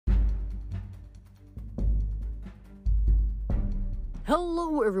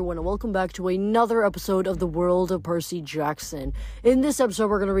Hello everyone and welcome back to another episode of the World of Percy Jackson. In this episode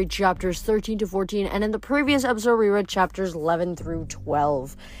we're going to read chapters 13 to 14, and in the previous episode we read chapters 11 through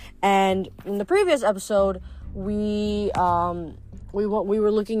 12. And in the previous episode we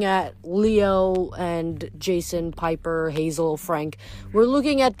were looking at Leo and Jason, Piper, Hazel, Frank. We're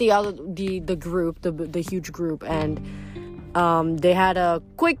looking at the group, the huge group, and they had a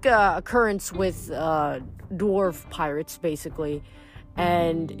quick occurrence with dwarf pirates basically.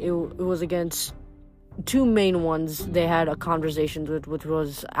 And it was against two main ones they had a conversation with, which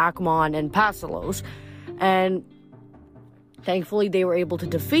was Akmon and Pasilos. And thankfully they were able to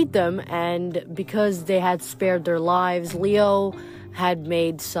defeat them, and because they had spared their lives, Leo had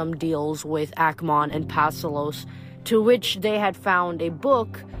made some deals with Akmon and Pasilos, to which they had found a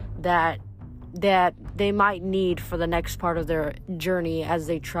book that they might need for the next part of their journey as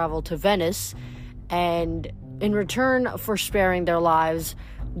they travel to Venice. And in return for sparing their lives,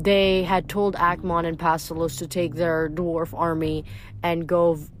 they had told Akmon and Pasilos to take their dwarf army and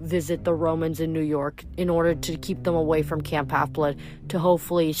go visit the Romans in New York in order to keep them away from Camp Half-Blood, to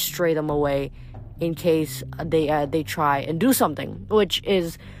hopefully stray them away in case they try and do something, which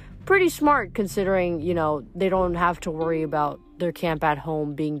is pretty smart considering, they don't have to worry about their camp at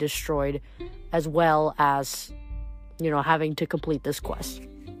home being destroyed, as well as, having to complete this quest.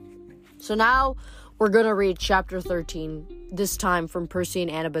 So now we're going to read chapter 13, this time from Percy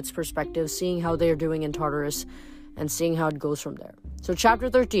and Annabeth's perspective, seeing how they are doing in Tartarus and seeing how it goes from there. So chapter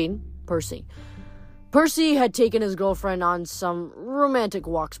 13, Percy. Percy had taken his girlfriend on some romantic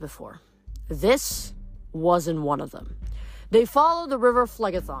walks before. This wasn't one of them. They followed the river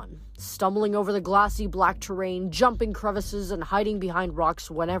Phlegethon, stumbling over the glassy black terrain, jumping crevices and hiding behind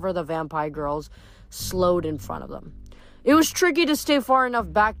rocks whenever the vampire girls slowed in front of them. It was tricky to stay far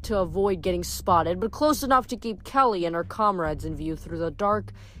enough back to avoid getting spotted, but close enough to keep Kelly and her comrades in view through the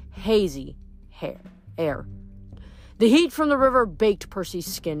dark, hazy air. The heat from the river baked Percy's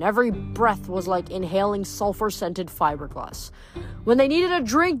skin. Every breath was like inhaling sulfur-scented fiberglass. When they needed a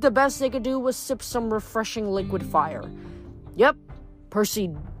drink, the best they could do was sip some refreshing liquid fire. Yep,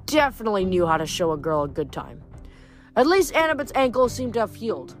 Percy definitely knew how to show a girl a good time. At least Annabeth's ankle seemed to have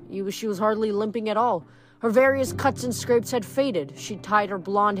healed. She was hardly limping at all. Her various cuts and scrapes had faded. She tied her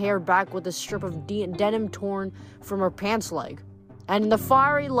blonde hair back with a strip of denim torn from her pants leg. And in the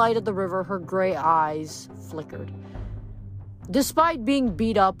fiery light of the river, her gray eyes flickered. Despite being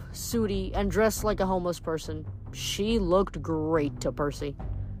beat up, sooty, and dressed like a homeless person, she looked great to Percy.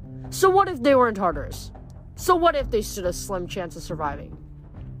 So what if they were in Tartarus? So what if they stood a slim chance of surviving?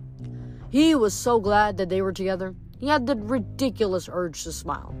 He was so glad that they were together. He had the ridiculous urge to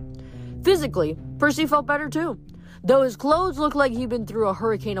smile. Physically, Percy felt better too. Though his clothes looked like he'd been through a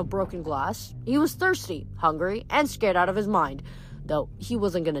hurricane of broken glass, he was thirsty, hungry, and scared out of his mind, though he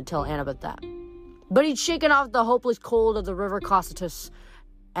wasn't going to tell Annabeth that. But he'd shaken off the hopeless cold of the river Cocytus,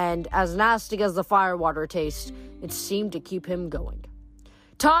 and as nasty as the firewater taste, it seemed to keep him going.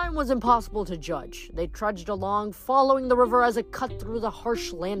 Time was impossible to judge. They trudged along, following the river as it cut through the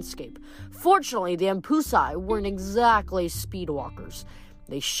harsh landscape. Fortunately, the Empusai weren't exactly speedwalkers.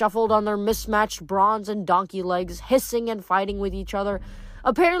 They shuffled on their mismatched bronze and donkey legs, hissing and fighting with each other,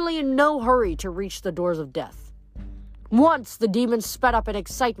 apparently in no hurry to reach the doors of death. Once, the demons sped up in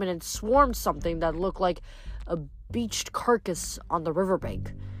excitement and swarmed something that looked like a beached carcass on the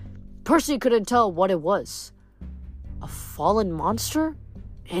riverbank. Percy couldn't tell what it was. A fallen monster?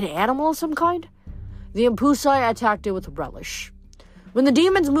 An animal of some kind? The Empusai attacked it with relish. When the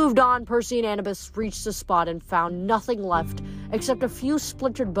demons moved on, Percy and Annabeth reached the spot and found nothing left except a few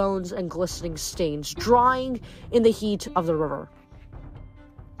splintered bones and glistening stains, drying in the heat of the river.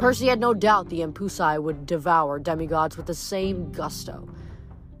 Percy had no doubt the Empusai would devour demigods with the same gusto.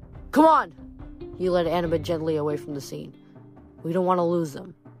 Come on! He led Annabeth gently away from the scene. We don't want to lose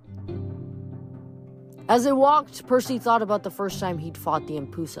them. As they walked, Percy thought about the first time he'd fought the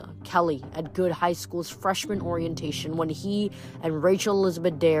Empusa, Kelly, at Good High School's freshman orientation when he and Rachel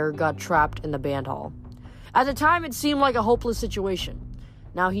Elizabeth Dare got trapped in the band hall. At the time, it seemed like a hopeless situation.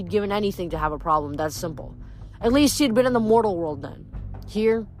 Now he'd given anything to have a problem that simple. At least he'd been in the mortal world then.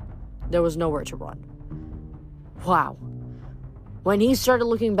 Here, there was nowhere to run. Wow. When he started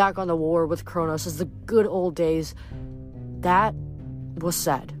looking back on the war with Kronos as the good old days, that was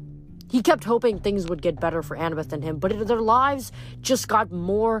sad. He kept hoping things would get better for Annabeth and him, but their lives just got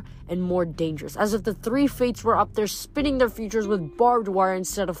more and more dangerous, as if the three fates were up there spinning their futures with barbed wire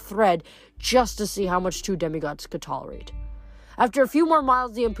instead of thread, just to see how much two demigods could tolerate. After a few more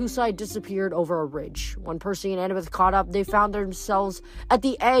miles, the Empusai disappeared over a ridge. When Percy and Annabeth caught up, they found themselves at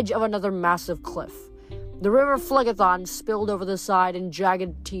the edge of another massive cliff. The river Phlegethon spilled over the side in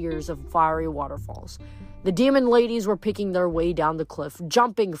jagged tiers of fiery waterfalls. The demon ladies were picking their way down the cliff,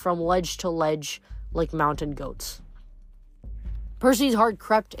 jumping from ledge to ledge like mountain goats. Percy's heart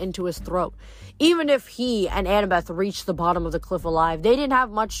crept into his throat. Even if he and Annabeth reached the bottom of the cliff alive, they didn't have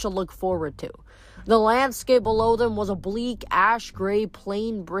much to look forward to. The landscape below them was a bleak, ash-gray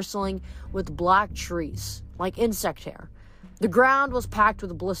plain bristling with black trees, like insect hair. The ground was packed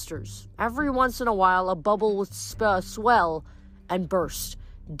with blisters. Every once in a while, a bubble would swell and burst,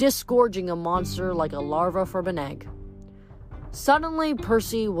 disgorging a monster like a larva from an egg. Suddenly,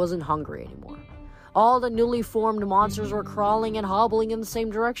 Percy wasn't hungry anymore. All the newly formed monsters were crawling and hobbling in the same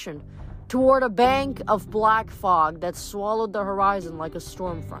direction, toward a bank of black fog that swallowed the horizon like a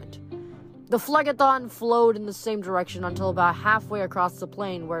storm front. The Phlegethon flowed in the same direction until about halfway across the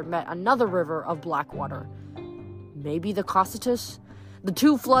plain, where it met another river of black water. Maybe the Cocytus? The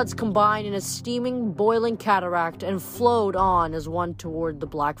two floods combined in a steaming, boiling cataract and flowed on as one toward the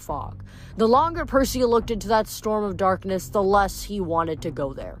black fog. The longer Percy looked into that storm of darkness, the less he wanted to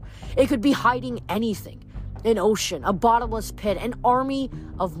go there. It could be hiding anything. An ocean, a bottomless pit, an army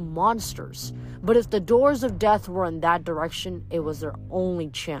of monsters. But if the doors of death were in that direction, it was their only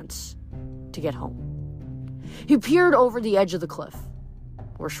chance to get home. He peered over the edge of the cliff.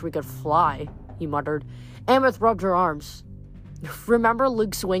 "Wish we could fly," he muttered. Ameth rubbed her arms. "Remember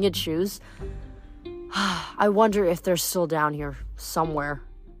Luke's winged shoes? I wonder if they're still down here, somewhere."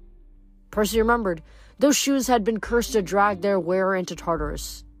 Percy remembered. Those shoes had been cursed to drag their wearer into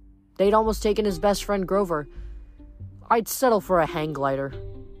Tartarus. They'd almost taken his best friend Grover. "I'd settle for a hang glider."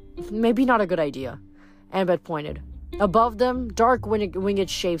 "Maybe not a good idea," Annabeth pointed. Above them, dark winged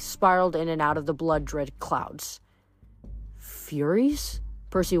shapes spiraled in and out of the blood-red clouds. Furies?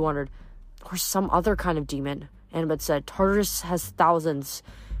 Percy wondered. Or some other kind of demon, Annabeth said. Tartarus has thousands,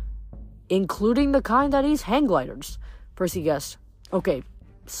 including the kind that eats hang gliders, Percy guessed. Okay,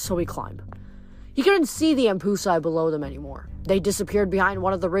 so we climbed. He couldn't see the Empusai below them anymore. They disappeared behind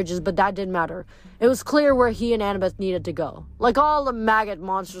one of the ridges, but that didn't matter. It was clear where he and Annabeth needed to go. Like all the maggot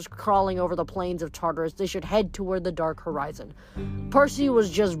monsters crawling over the plains of Tartarus, they should head toward the dark horizon. Percy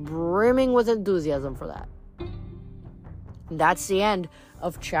was just brimming with enthusiasm for that. And that's the end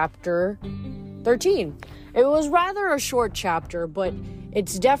of chapter 13. It was rather a short chapter, but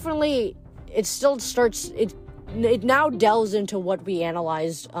it now delves into what we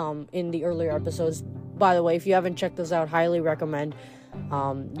analyzed in the earlier episodes. By the way, if you haven't checked those out, highly recommend.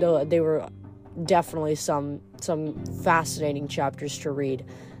 Though they were definitely some fascinating chapters to read.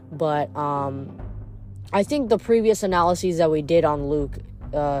 But I think the previous analyses that we did on Luke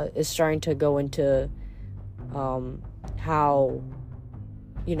is starting to go into how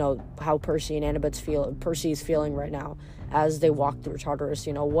Percy and Annabeth's Percy's feeling right now as they walk through Tartarus.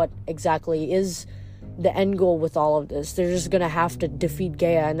 What exactly is the end goal with all of this? They're just gonna have to defeat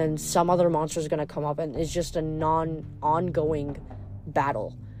Gaia, and then some other monster is gonna come up, and it's just a ongoing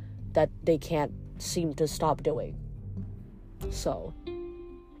battle that they can't seem to stop doing. So,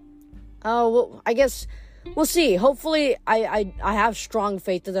 well, I guess we'll see. Hopefully, I have strong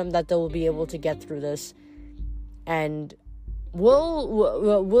faith in them that they will be able to get through this. And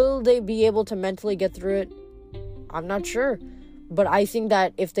will they be able to mentally get through it? I'm not sure. But I think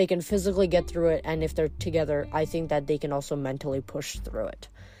that if they can physically get through it, and if they're together, I think that they can also mentally push through it.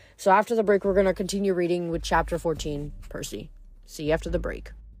 So after the break, we're going to continue reading with chapter 14, Percy. See you after the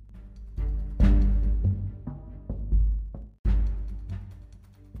break.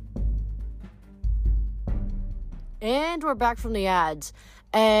 And we're back from the ads.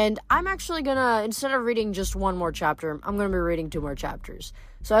 And I'm actually gonna, instead of reading just one more chapter, I'm gonna be reading 2 more chapters.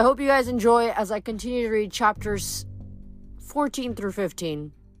 So I hope you guys enjoy as I continue to read chapters 14 through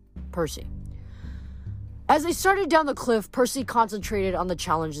 15, Percy. As they started down the cliff, Percy concentrated on the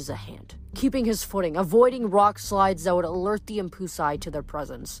challenges at hand, keeping his footing, avoiding rock slides that would alert the Empusai to their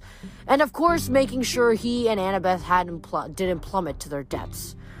presence, and of course making sure he and Annabeth didn't plummet to their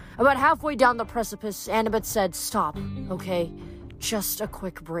deaths. About halfway down the precipice, Annabeth said, "Stop, okay? Just a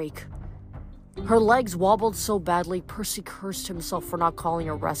quick break." Her legs wobbled so badly, Percy cursed himself for not calling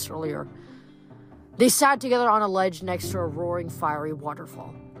a rest earlier. They sat together on a ledge next to a roaring, fiery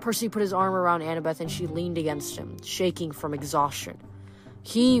waterfall. Percy put his arm around Annabeth and she leaned against him, shaking from exhaustion.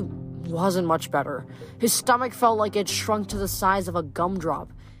 He wasn't much better. His stomach felt like it shrunk to the size of a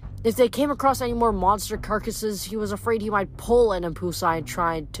gumdrop. If they came across any more monster carcasses, he was afraid he might pull an Empusai and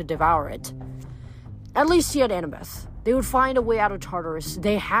try to devour it. At least he had Annabeth. They would find a way out of Tartarus.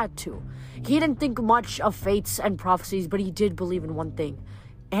 They had to. He didn't think much of fates and prophecies, but he did believe in one thing.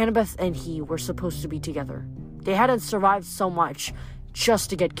 Annabeth and he were supposed to be together. They hadn't survived so much just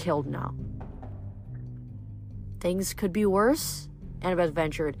to get killed now. Things could be worse? Annabeth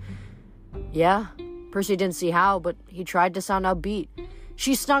ventured. Yeah. Percy didn't see how, but he tried to sound upbeat.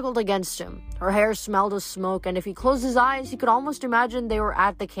 She snuggled against him. Her hair smelled of smoke, and if he closed his eyes, he could almost imagine they were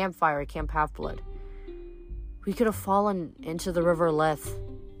at the campfire at Camp Half-Blood. We could have fallen into the River Leth,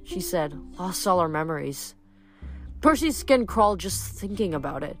 she said, lost all our memories. Percy's skin crawled just thinking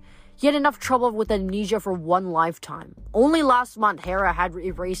about it. He had enough trouble with amnesia for one lifetime. Only last month, Hera had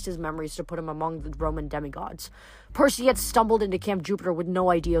erased his memories to put him among the Roman demigods. Percy had stumbled into Camp Jupiter with no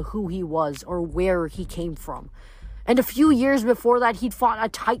idea who he was or where he came from. And a few years before that, he'd fought a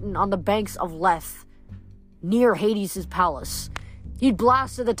Titan on the banks of Leth, near Hades' palace. He'd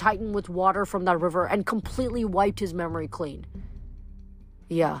blasted the Titan with water from that river and completely wiped his memory clean.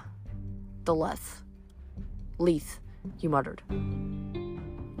 Yeah, the Leth. Leith, he muttered.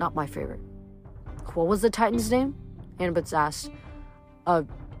 Not my favorite. What was the Titan's name? Annabeth asked.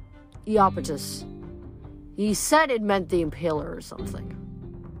 Iapetus. He said it meant the Impaler or something.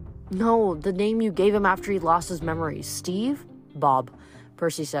 No, the name you gave him after he lost his memories. Steve? Bob,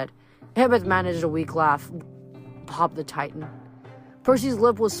 Percy said. Annabeth managed a weak laugh. Bob the Titan. Percy's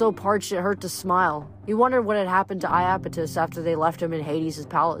lip was so parched it hurt to smile. He wondered what had happened to Iapetus after they left him in Hades'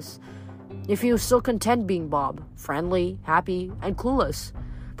 palace. If he was still content being Bob, friendly, happy, and clueless.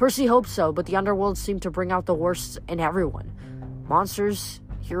 Percy hoped so, but the underworld seemed to bring out the worst in everyone. Monsters,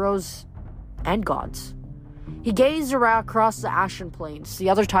 heroes, and gods. He gazed around across the Ashen Plains. The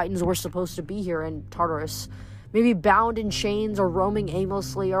other Titans were supposed to be here in Tartarus, maybe bound in chains or roaming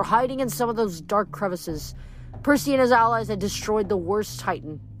aimlessly or hiding in some of those dark crevices. Percy and his allies had destroyed the worst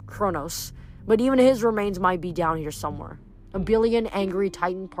Titan, Kronos, but even his remains might be down here somewhere. A billion angry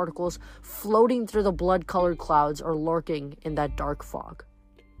Titan particles floating through the blood-colored clouds or lurking in that dark fog.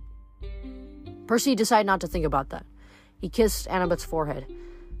 Percy decided not to think about that. He kissed Annabeth's forehead.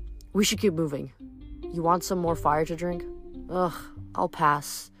 We should keep moving. You want some more fire to drink? Ugh, I'll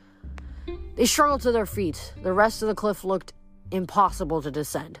pass. They struggled to their feet. The rest of the cliff looked impossible to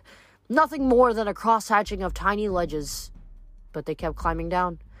descend. Nothing more than a cross-hatching of tiny ledges. But they kept climbing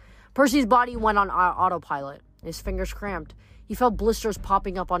down. Percy's body went on autopilot. His fingers cramped. He felt blisters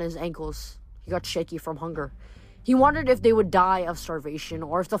popping up on his ankles. He got shaky from hunger. He wondered if they would die of starvation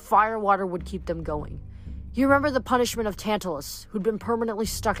or if the fire water would keep them going. He remembered the punishment of Tantalus, who'd been permanently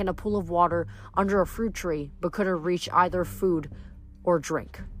stuck in a pool of water under a fruit tree but couldn't reach either food or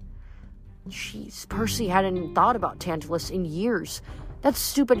drink. Jeez, Percy hadn't thought about Tantalus in years. That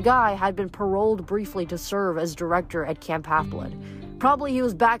stupid guy had been paroled briefly to serve as director at Camp Half-Blood. Probably he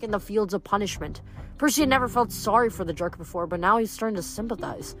was back in the fields of punishment. Percy had never felt sorry for the jerk before, but now he's starting to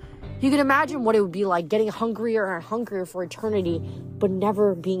sympathize. He could imagine what it would be like getting hungrier and hungrier for eternity, but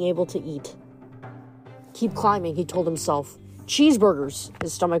never being able to eat. Keep climbing, he told himself. Cheeseburgers,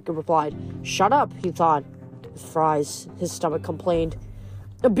 his stomach replied. Shut up, he thought. Fries, his stomach complained.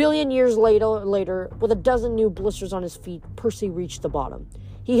 A billion years later, with a dozen new blisters on his feet, Percy reached the bottom.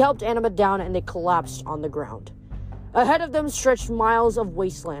 He helped Annabeth down and they collapsed on the ground. Ahead of them stretched miles of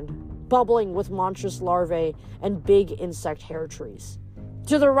wasteland, bubbling with monstrous larvae and big insect hair trees.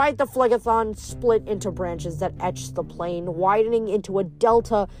 To the right, the Phlegethon split into branches that etched the plain, widening into a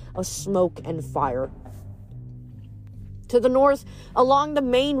delta of smoke and fire. To the north, along the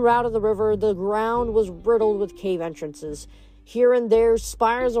main route of the river, the ground was riddled with cave entrances. Here and there,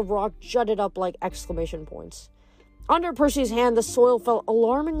 spires of rock jutted up like exclamation points. Under Percy's hand, the soil felt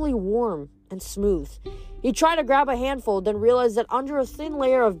alarmingly warm and smooth. He tried to grab a handful, then realized that under a thin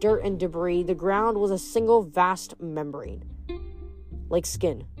layer of dirt and debris, the ground was a single vast membrane. Like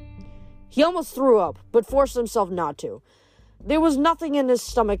skin. He almost threw up, but forced himself not to. There was nothing in his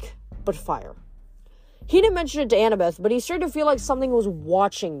stomach but fire. He didn't mention it to Annabeth, but he started to feel like something was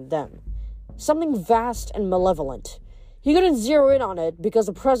watching them. Something vast and malevolent. He couldn't zero in on it because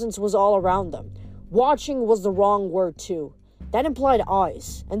the presence was all around them. Watching was the wrong word, too. That implied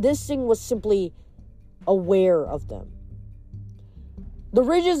eyes, and this thing was simply aware of them. The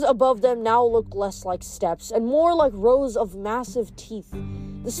ridges above them now looked less like steps and more like rows of massive teeth.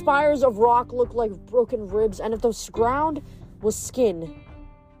 The spires of rock looked like broken ribs, and if the ground was skin,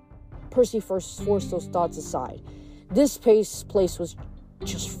 Percy first forced those thoughts aside. This place was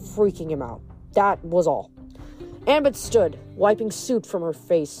just freaking him out. That was all. Annabeth stood, wiping soot from her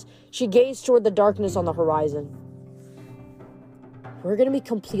face. She gazed toward the darkness on the horizon. We're going to be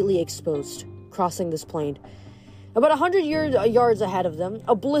completely exposed, crossing this plain. About 100 yards ahead of them,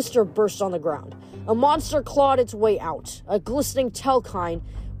 a blister burst on the ground. A monster clawed its way out, a glistening telkine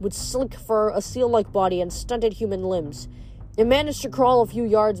with slick fur, a seal-like body, and stunted human limbs. It managed to crawl a few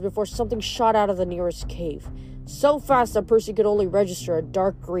yards before something shot out of the nearest cave. so fast that Percy could only register a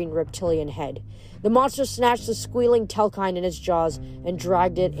dark green reptilian head. The monster snatched the squealing Telkine in its jaws and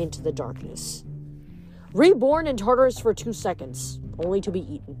dragged it into the darkness. Reborn in Tartarus for 2 seconds, only to be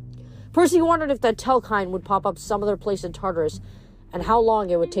eaten. Percy wondered if that Telkine would pop up some other place in Tartarus and how long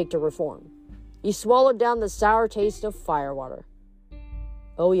it would take to reform. He swallowed down the sour taste of firewater.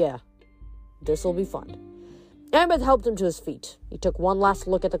 Oh yeah, this'll be fun. Annabeth helped him to his feet. He took one last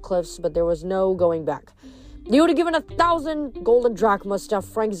look at the cliffs, but there was no going back. He would have given 1,000 golden drachmas to have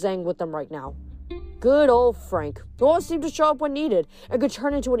Frank Zhang with them right now. Good old Frank, who always seemed to show up when needed, and could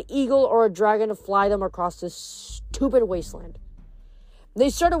turn into an eagle or a dragon to fly them across this stupid wasteland. They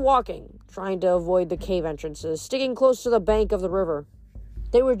started walking, trying to avoid the cave entrances, sticking close to the bank of the river.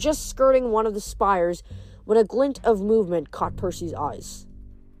 They were just skirting one of the spires when a glint of movement caught Percy's eyes.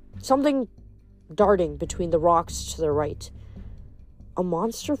 Something darting between the rocks to their right. A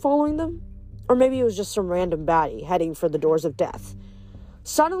monster following them? Or maybe it was just some random baddie heading for the doors of death.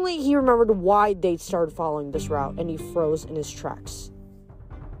 Suddenly, he remembered why they'd started following this route, and he froze in his tracks.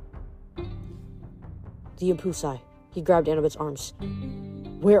 The Impulsi. He grabbed Annabeth's arms.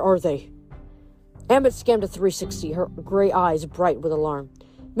 Where are they? Annabeth scanned a 360, her gray eyes bright with alarm.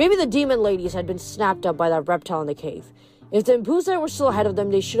 Maybe the demon ladies had been snapped up by that reptile in the cave. If the Impulsi were still ahead of them,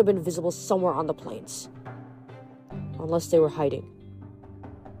 they should have been visible somewhere on the plains. Unless they were hiding.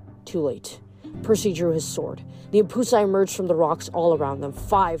 Too late. Percy drew his sword. The Impulsi emerged from the rocks all around them,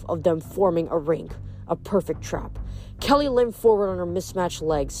 5 of them forming a ring, a perfect trap. Kelly limped forward on her mismatched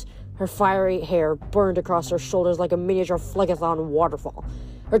legs. Her fiery hair burned across her shoulders like a miniature Phlegethon waterfall.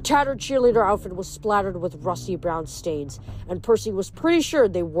 Her tattered cheerleader outfit was splattered with rusty brown stains, and Percy was pretty sure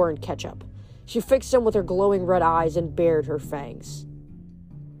they weren't ketchup. She fixed him with her glowing red eyes and bared her fangs.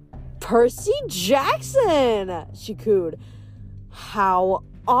 Percy Jackson! She cooed. How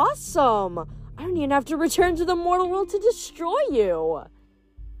awesome! I don't even have to return to the mortal world to destroy you.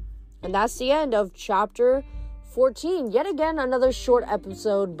 And that's the end of chapter 14. Yet again, another short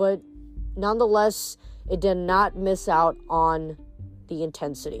episode, but nonetheless, it did not miss out on the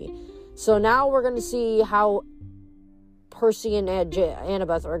intensity. So now we're going to see how Percy and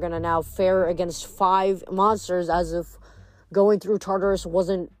Annabeth are going to now fare against 5 monsters, as if going through Tartarus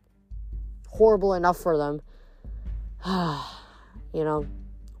wasn't horrible enough for them.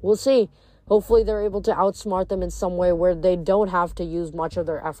 We'll see. Hopefully they're able to outsmart them in some way where they don't have to use much of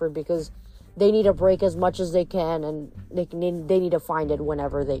their effort, because they need a break as much as they can, and they need to find it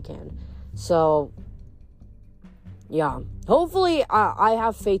whenever they can. So, yeah. Hopefully, I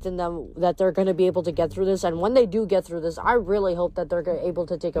have faith in them that they're going to be able to get through this, and when they do get through this, I really hope that they're able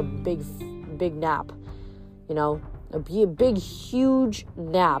to take a big nap. A big, huge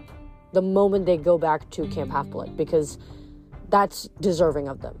nap the moment they go back to Camp Half-Blood, because that's deserving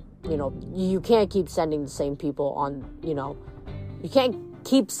of them. You can't keep sending the same people on, you can't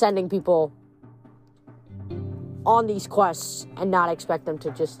keep sending people on these quests and not expect them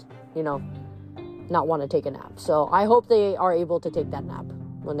to just, not want to take a nap. So I hope they are able to take that nap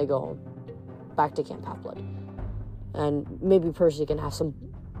when they go home, back to Camp Half-Blood. And maybe Percy can have some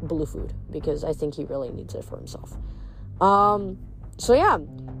blue food, because I think he really needs it for himself. So yeah,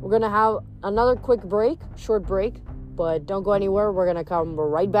 we're going to have another short break. But don't go anywhere. We're going to come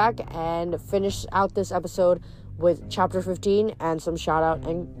right back and finish out this episode with Chapter 15 and some shout-out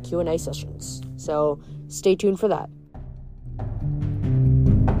and Q&A sessions. So stay tuned for that.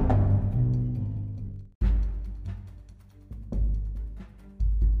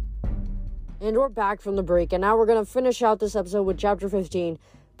 And we're back from the break, and now we're going to finish out this episode with Chapter 15,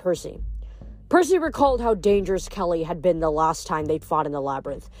 Percy. Percy recalled how dangerous Kelly had been the last time they'd fought in the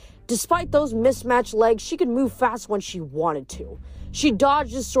labyrinth. Despite those mismatched legs, she could move fast when she wanted to. She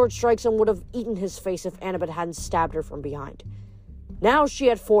dodged his sword strikes and would have eaten his face if Annabeth hadn't stabbed her from behind. Now she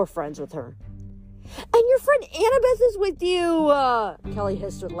had 4 friends with her. And your friend Annabeth is with you, Kelly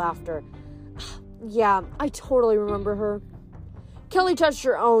hissed with laughter. Yeah, I totally remember her. Kelly touched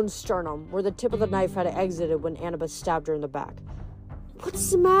her own sternum, where the tip of the knife had exited when Annabeth stabbed her in the back.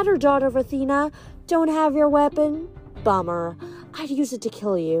 What's the matter, daughter of Athena? Don't have your weapon? Bummer. I'd use it to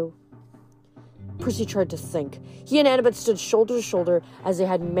kill you. Percy tried to think. He and Annabeth stood shoulder to shoulder as they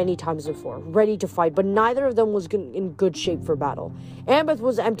had many times before, ready to fight, but neither of them was in good shape for battle. Annabeth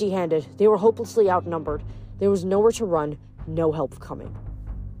was empty-handed. They were hopelessly outnumbered. There was nowhere to run, no help coming.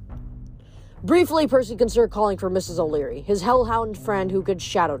 Briefly, Percy considered calling for Mrs. O'Leary, his hellhound friend who could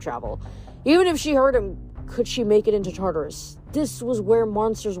shadow travel. Even if she heard him, could she make it into Tartarus? This was where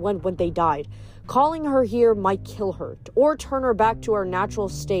monsters went when they died. Calling her here might kill her, or turn her back to her natural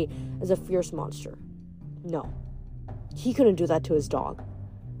state as a fierce monster. No, he couldn't do that to his dog.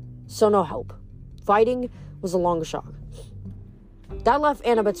 So no help. Fighting was a long shock. That left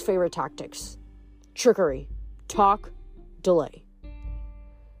Annabeth's favorite tactics. Trickery. Talk. Delay.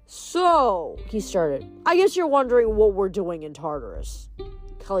 So, he started, I guess you're wondering what we're doing in Tartarus.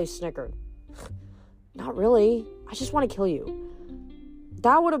 Kelly snickered. Not really. I just want to kill you.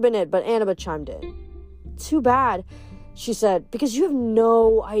 That would have been it, but Annabeth chimed in. Too bad, she said, because you have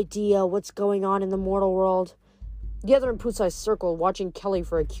no idea what's going on in the mortal world. The other Impusai circled, watching Kelly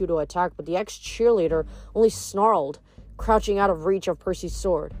for a cue to attack, but the ex-cheerleader only snarled, crouching out of reach of Percy's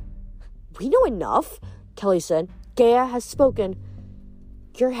sword. We know enough, Kelly said. Gaia has spoken.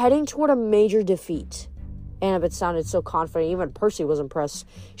 You're heading toward a major defeat. Annabeth sounded so confident, even Percy was impressed.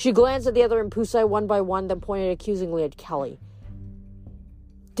 She glanced at the other Impusai one by one, then pointed accusingly at Kelly.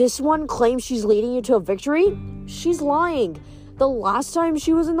 This one claims she's leading you to a victory? She's lying. The last time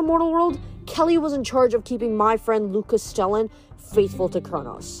she was in the mortal world, Kelly was in charge of keeping my friend Luke Castellan faithful to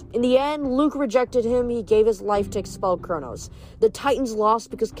Kronos. In the end, Luke rejected him. He gave his life to expel Kronos. The Titans lost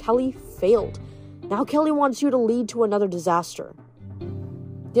because Kelly failed. Now Kelly wants you to lead to another disaster.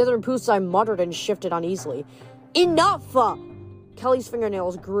 The other Impusai muttered and shifted uneasily. Enough! Kelly's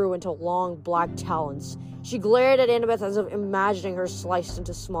fingernails grew into long black talons. She glared at Annabeth as if imagining her sliced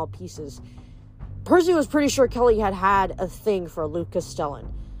into small pieces. Percy was pretty sure Kelly had a thing for Luke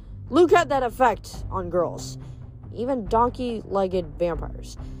Castellan. Luke had that effect on girls, even donkey-legged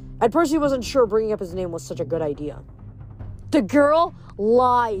vampires. And Percy wasn't sure bringing up his name was such a good idea. The girl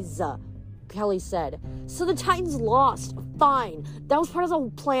lies, Kelly said. So the Titans lost. Fine. That was part of the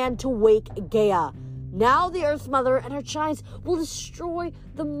plan to wake Gaia. Now the Earth Mother and her giants will destroy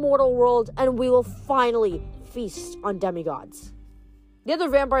the mortal world, and we will finally feast on demigods. The other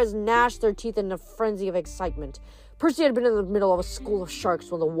vampires gnashed their teeth in a frenzy of excitement. Percy had been in the middle of a school of sharks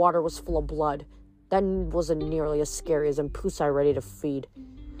when the water was full of blood. That wasn't nearly as scary as Impusai ready to feed.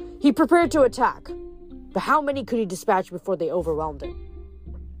 He prepared to attack, but how many could he dispatch before they overwhelmed him?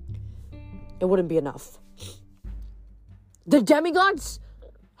 It wouldn't be enough. The demigods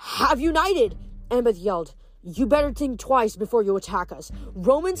have united, Annabeth yelled. You better think twice before you attack us.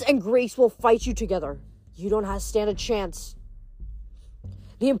 Romans and Greeks will fight you together. You don't have to stand a chance.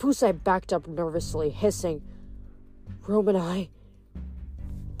 The Impusai backed up nervously, hissing, Romani.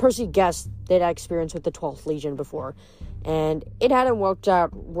 Percy guessed they'd had experience with the 12th Legion before, and it hadn't worked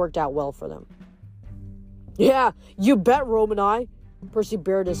out well for them. Yeah, you bet, Romani. Percy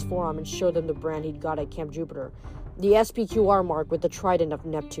bared his forearm and showed them the brand he'd got at Camp Jupiter, the SPQR mark with the trident of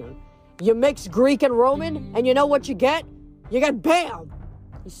Neptune. You mix Greek and Roman, and you know what you get? You get BAM!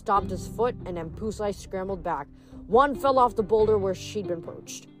 He stomped his foot, and Impusai scrambled back. One fell off the boulder where she'd been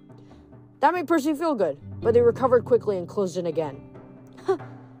perched. That made Percy feel good, but they recovered quickly and closed in again.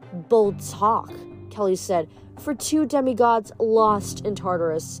 Bold talk, Kelly said, for two demigods lost in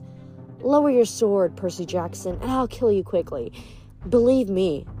Tartarus. Lower your sword, Percy Jackson, and I'll kill you quickly. Believe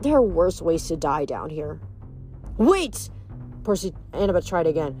me, there are worse ways to die down here. Wait! Annabeth tried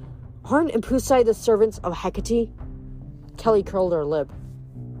again. Aren't Impusai the servants of Hecate? Kelly curled her lip.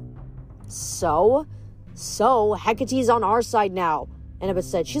 So Hecate's on our side now, Annabeth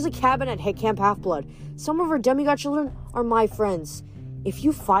said. She's a cabin at Camp Half-Blood. Some of her demigod children are my friends. If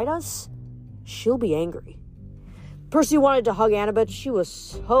you fight us, she'll be angry. Percy wanted to hug Annabeth. She was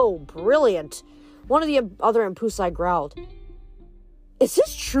so brilliant. One of the other Impusai growled. Is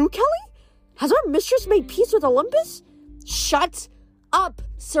this true, Kelly? Has our mistress made peace with Olympus? Shut up,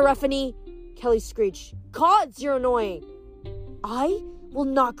 Seraphine, Kelly screeched. Gods, you're annoying. I will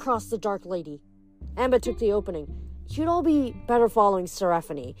not cross the Dark Lady. Annabeth took the opening. You'd all be better following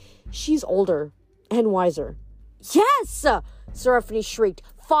Seraphine. She's older and wiser. Yes! Seraphine shrieked.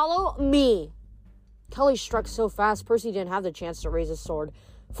 Follow me! Kelly struck so fast, Percy didn't have the chance to raise his sword.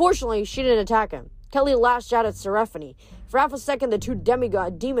 Fortunately, she didn't attack him. Kelly lashed out at Seraphine. For half a second, the two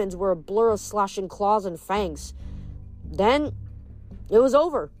demons were a blur of slashing claws and fangs. Then, it was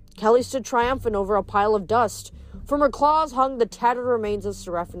over. Kelly stood triumphant over a pile of dust. From her claws hung the tattered remains of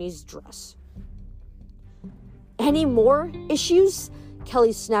Seraphine's dress. Any more issues?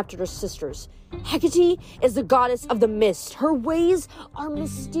 Kelly snapped at her sisters. Hecate is the goddess of the mist. Her ways are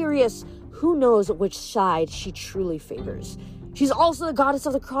mysterious. Who knows which side she truly favors? She's also the goddess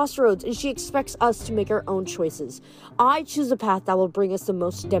of the crossroads, and she expects us to make our own choices. I choose the path that will bring us the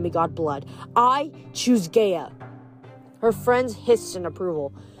most demigod blood. I choose Gaia. Her friends hissed in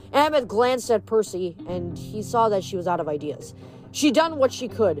approval. Annabeth glanced at Percy, and he saw that she was out of ideas. She'd done what she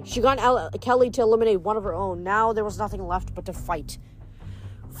could. She got Kelly to eliminate one of her own. Now there was nothing left but to fight.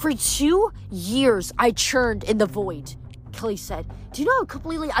 For 2 years, I churned in the void, Kelly said. Do you know how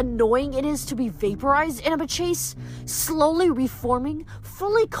completely annoying it is to be vaporized in a chase? Slowly reforming,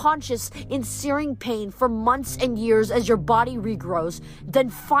 fully conscious in searing pain for months and years as your body regrows, then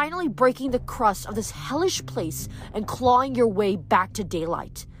finally breaking the crust of this hellish place and clawing your way back to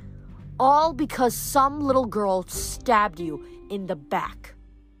daylight. All because some little girl stabbed you in the back.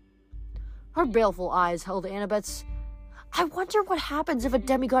 Her baleful eyes held Annabeth's. I wonder what happens if a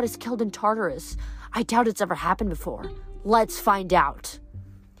demigod is killed in Tartarus. I doubt it's ever happened before. Let's find out.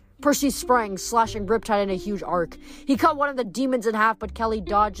 Percy sprang, slashing Riptide in a huge arc. He cut one of the demons in half, but Kelly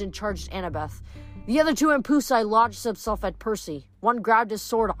dodged and charged Annabeth. The other two Impulsi launched himself at Percy. One grabbed his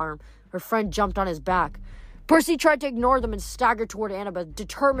sword arm. Her friend jumped on his back. Percy tried to ignore them and staggered toward Annabeth,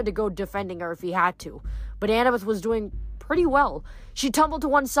 determined to go defending her if he had to. But Annabeth was doing pretty well. She tumbled to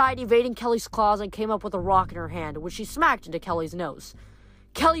one side, evading Kelly's claws, and came up with a rock in her hand, which she smacked into Kelly's nose.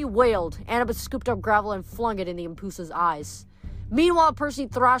 Kelly wailed. Annabeth scooped up gravel and flung it in the Impulsa's eyes. Meanwhile, Percy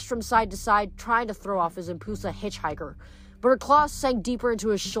thrashed from side to side, trying to throw off his Impulsa hitchhiker, but her claws sank deeper into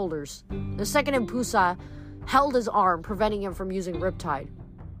his shoulders. The second Impulsa held his arm, preventing him from using Riptide.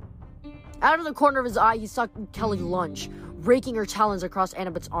 Out of the corner of his eye, he saw Kelly lunge, raking her talons across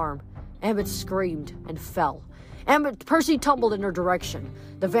Annabeth's arm. Annabeth screamed and fell. Percy tumbled in her direction.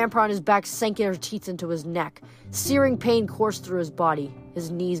 The vampire on his back sank her teeth into his neck. Searing pain coursed through his body.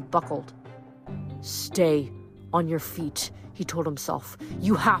 His knees buckled. Stay on your feet, he told himself.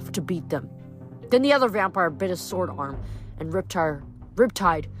 You have to beat them. Then the other vampire bit his sword arm, and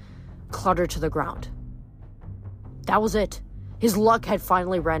Riptide cluttered to the ground. That was it. His luck had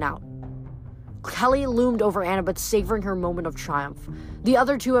finally ran out. Kelly loomed over Annabeth, savoring her moment of triumph. The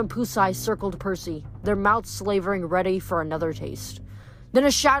other two Impulsi circled Percy, their mouths slavering, ready for another taste. Then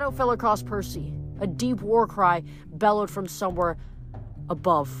a shadow fell across Percy. A deep war cry bellowed from somewhere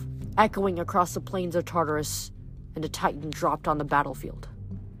above, echoing across the plains of Tartarus, and a titan dropped on the battlefield.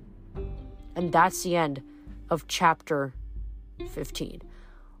 And that's the end of chapter 15.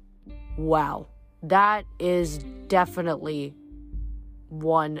 Wow. That is definitely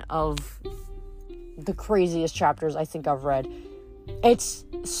one of the craziest chapters I think I've read. It's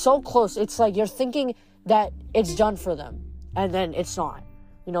so close. It's like you're thinking that it's done for them, and then it's not.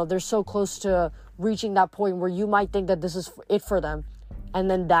 You know, they're so close to reaching that point where you might think that this is it for them,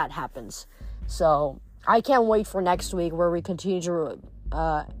 and then that happens. So I can't wait for next week where we continue to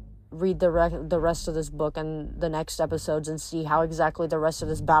read the rest of this book and the next episodes and see how exactly the rest of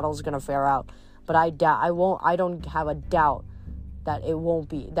this battle is going to fare out. But I don't have a doubt that it won't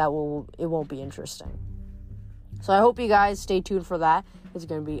be interesting. So I hope you guys stay tuned for that. It's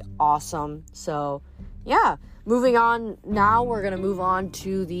going to be awesome. So yeah, moving on now, we're going to move on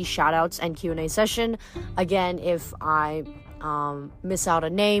to the shoutouts and Q&A session. Again, if I miss out a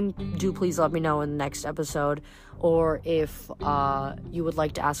name, do please let me know in the next episode. Or if you would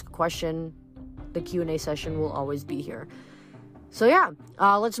like to ask a question, the Q&A session will always be here. So yeah,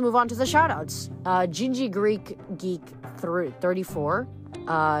 let's move on to the shoutouts. Gingy Greek Geek 34.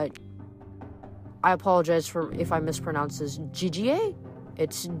 I apologize for if I mispronounce this. Gigie?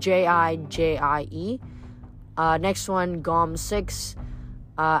 It's Jijie. Next one, Gom6.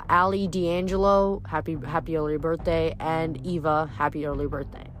 Ali D'Angelo, happy early birthday. And Eva, happy early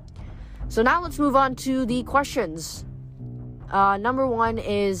birthday. So now let's move on to the questions. Number one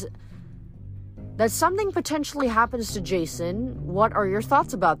is that something potentially happens to Jason. What are your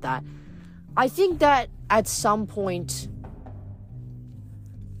thoughts about that? I think that at some point,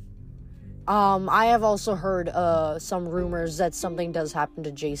 I have also heard some rumors that something does happen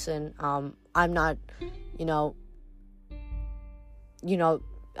to Jason. I'm not,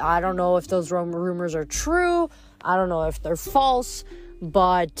 I don't know if those rumors are true. I don't know if they're false,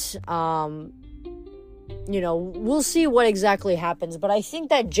 but, we'll see what exactly happens. But I think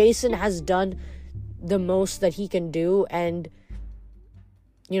that Jason has done the most that he can do, and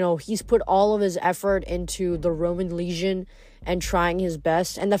he's put all of his effort into the Roman Legion and trying his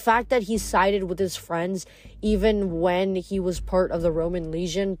best. And the fact that he sided with his friends even when he was part of the Roman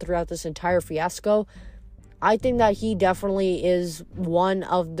Legion throughout this entire fiasco, I think that he definitely is one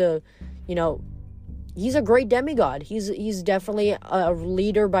of the, he's a great demigod. He's definitely a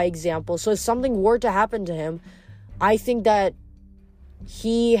leader by example. So if something were to happen to him, I think that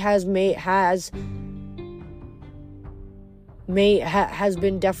he has been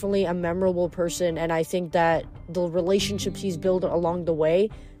definitely a memorable person, and I think that the relationships he's built along the way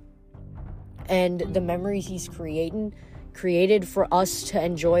and the memories he's created for us to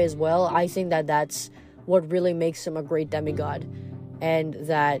enjoy as well, I think that that's what really makes him a great demigod, and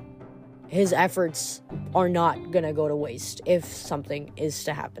that his efforts are not gonna go to waste if something is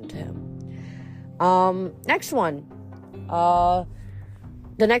to happen to him. Next one.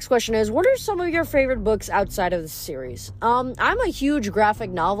 The next question is, what are some of your favorite books outside of the series? I'm a huge graphic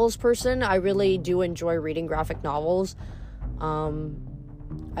novels person. I really do enjoy reading graphic novels.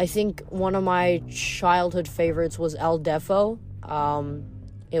 I think one of my childhood favorites was El Defo.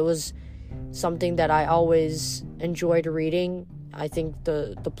 It was something that I always enjoyed reading. I think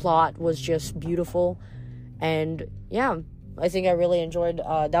the plot was just beautiful. And yeah, I think I really enjoyed,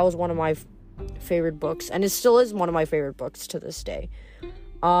 that was one of my favorite books. And it still is one of my favorite books to this day.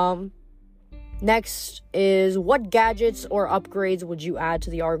 Next is, what gadgets or upgrades would you add to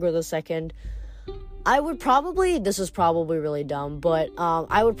the Argo II? I would probably, this is probably really dumb, but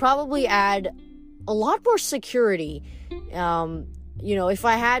I would probably add a lot more security. If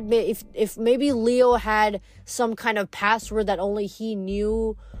I had, if maybe Leo had some kind of password that only he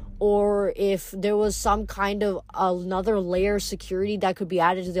knew, or if there was some kind of another layer of security that could be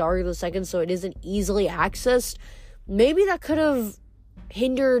added to the Argo II so it isn't easily accessed, maybe that could have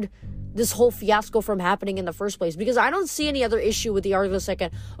hindered this whole fiasco from happening in the first place, because I don't see any other issue with the Argo II.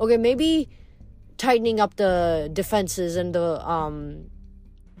 Okay, maybe tightening up the defenses and the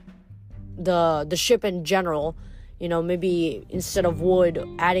ship in general, maybe instead of wood,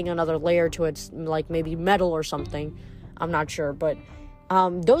 adding another layer to it, like maybe metal or something. I'm not sure, but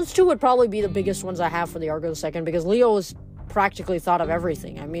those two would probably be the biggest ones I have for the Argo II, because Leo has practically thought of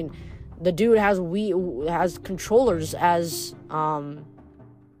everything. I mean, the dude has controllers as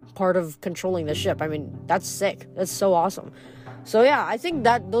part of controlling the ship. I mean, that's sick. That's so awesome. So yeah, I think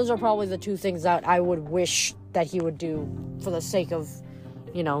that those are probably the two things that I would wish that he would do for the sake of,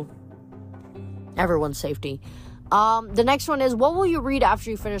 everyone's safety. The next one is, what will you read after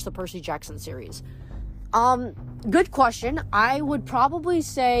you finish the Percy Jackson series? Good question. I would probably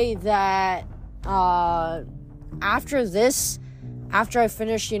say that after I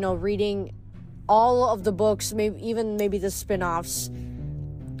finish, reading all of the books, maybe the spin-offs,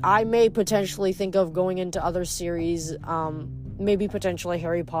 I may potentially think of going into other series, maybe potentially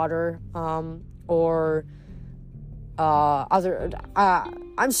Harry Potter, or other,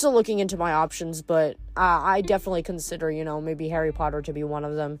 I'm still looking into my options, but I definitely consider, maybe Harry Potter to be one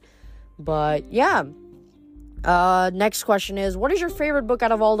of them. But yeah, next question is, what is your favorite book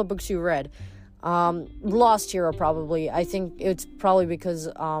out of all the books you read? Lost Hero, probably. I think it's probably because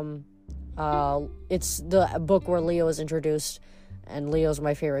it's the book where Leo is introduced, and Leo's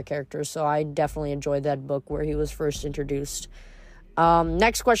my favorite character, so I definitely enjoyed that book where he was first introduced.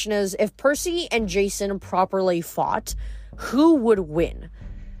 Next question is, if Percy and Jason properly fought, who would win?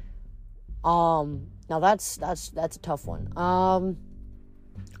 Now that's a tough one.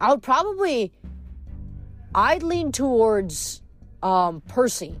 I'd lean towards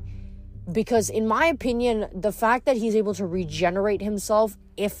Percy, because in my opinion, the fact that he's able to regenerate himself,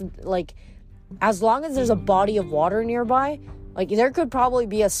 as long as there's a body of water nearby, there could probably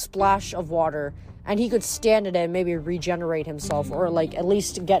be a splash of water, and he could stand in it and maybe regenerate himself, or at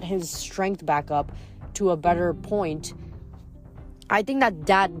least get his strength back up to a better point. I think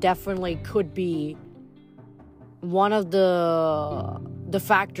that definitely could be one of the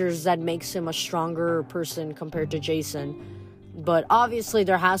factors that makes him a stronger person compared to Jason. But obviously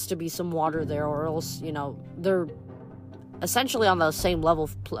there has to be some water there, or else, they're essentially on the same level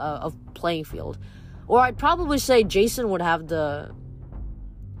of playing field. Or I'd probably say Jason would have the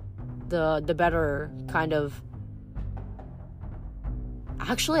better kind of...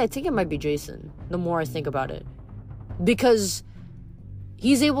 Actually, I think it might be Jason, the more I think about it. Because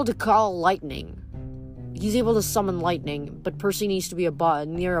he's able to call lightning. He's able to summon lightning, but Percy needs to be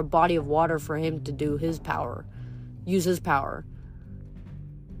near a body of water for him to do his power. Use his power.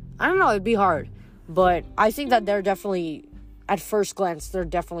 I don't know, it'd be hard. But I think that they're definitely, at first glance, they're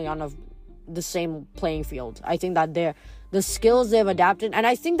definitely on the same playing field. I think that the skills they've adapted, and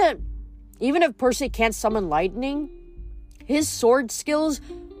I think that even if Percy can't summon lightning, his sword skills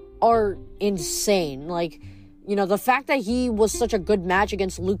are insane. The fact that he was such a good match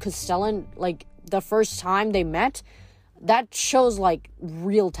against Luke Castellan, the first time they met, that shows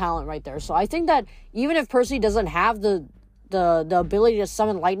real talent right there. So I think that even if Percy doesn't have the ability to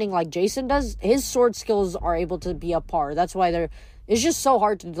summon lightning like Jason does, his sword skills are able to be up par. That's why it's just so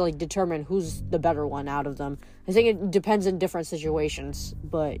hard to determine who's the better one out of them. I think it depends in different situations,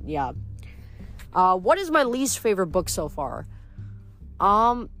 but yeah. What is my least favorite book so far?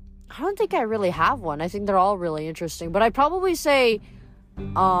 I don't think I really have one. I think they're all really interesting, but I'd probably say,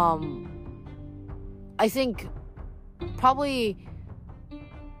 I think probably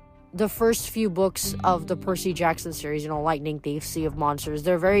the first few books of the Percy Jackson series, Lightning Thief, Sea of Monsters,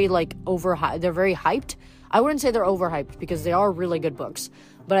 they're very they're very hyped. I wouldn't say they're overhyped, because they are really good books,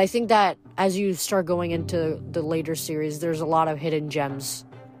 But I think that as you start going into the later series, there's a lot of hidden gems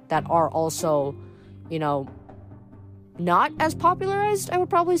that are also, not as popularized, I would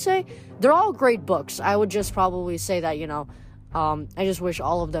probably say. They're all great books. I would just probably say that, I just wish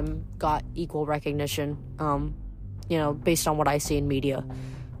all of them got equal recognition, based on what I see in media.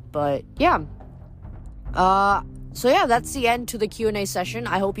 But, yeah. So, yeah, that's the end to the Q&A session.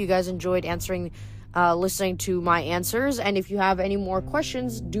 I hope you guys enjoyed listening to my answers. And if you have any more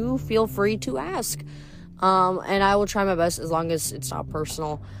questions, do feel free to ask. And I will try my best as long as it's not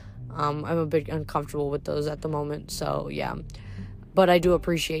personal. I'm a bit uncomfortable with those at the moment. So, yeah. But I do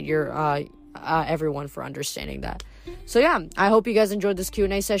appreciate your everyone for understanding that. So, yeah, I hope you guys enjoyed this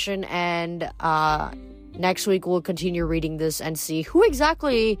Q&A session. And next week, we'll continue reading this and see who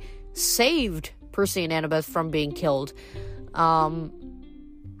exactly saved Percy and Annabeth from being killed. And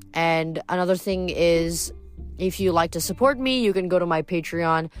another thing is, if you like to support me, you can go to my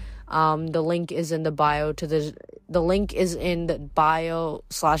Patreon. The link is in the bio the link is in the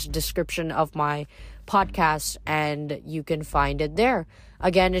bio/description of my podcast, and you can find it there.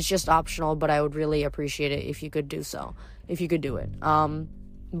 Again, it's just optional, but I would really appreciate it if you could do so. If you could do it.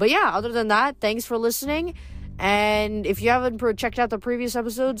 But yeah, other than that, thanks for listening. And if you haven't checked out the previous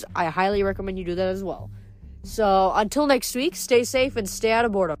episodes, I highly recommend you do that as well. So until next week, stay safe and stay out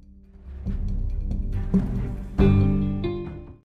of boredom.